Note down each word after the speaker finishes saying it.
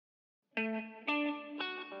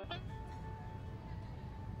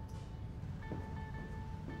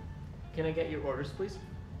Can I get your orders, please?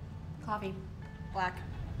 Coffee. Black.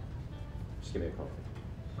 Just give me a coffee.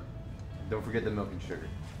 Don't forget the milk and sugar.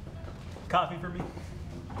 Coffee for me?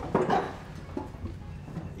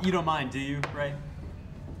 You don't mind, do you, Ray?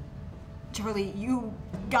 Charlie, you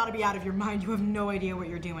gotta be out of your mind. You have no idea what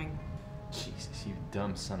you're doing. Jesus, you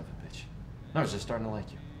dumb son of a bitch. I was just starting to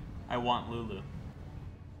like you. I want Lulu.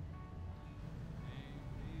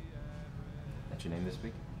 That's your name this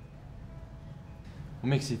week? What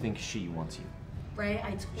makes you think she wants you? Ray,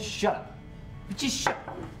 I told you. Shut up. Just shut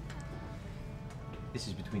up. This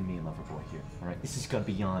is between me and Loverboy here, alright? This has gone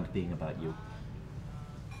beyond being about you.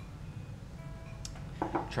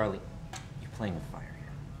 Charlie, you're playing with fire here.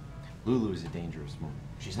 Lulu is a dangerous woman.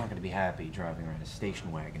 She's not going to be happy driving around a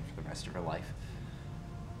station wagon for the rest of her life.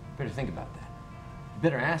 You better think about that. You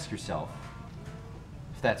better ask yourself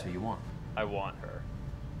if that's what you want. I want her.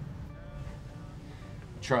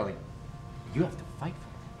 Charlie, you have to fight for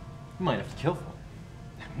her. You might have to kill for her.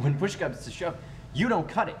 When push comes to shove, you don't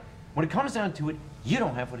cut it. When it comes down to it, you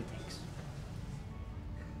don't have what it takes.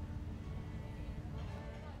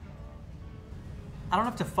 I don't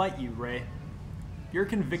have to fight you, Ray. You're a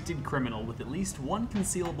convicted criminal with at least one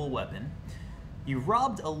concealable weapon. You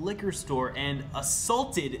robbed a liquor store and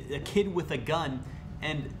assaulted a kid with a gun,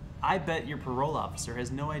 and I bet your parole officer has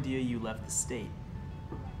no idea you left the state.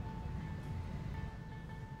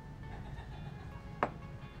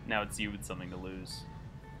 Now it's you with something to lose.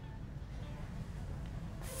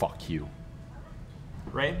 Fuck you.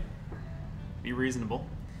 Ray, be reasonable.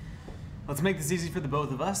 Let's make this easy for the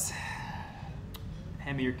both of us.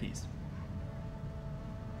 Hand me your keys.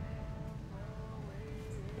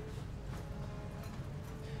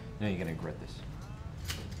 Now you're gonna regret this.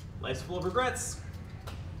 Life's full of regrets.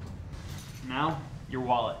 Now, your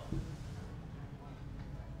wallet.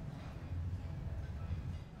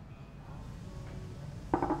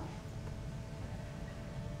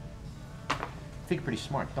 Think you're pretty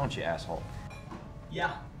smart, don't you, asshole?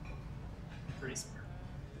 Yeah, pretty smart.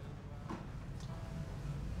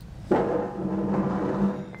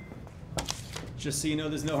 Just so you know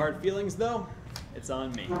there's no hard feelings, though, it's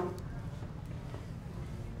on me.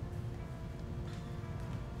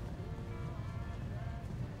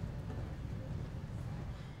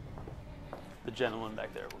 The gentleman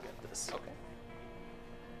back there will get this. Okay.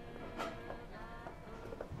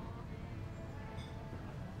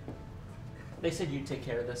 They said you'd take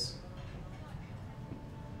care of this.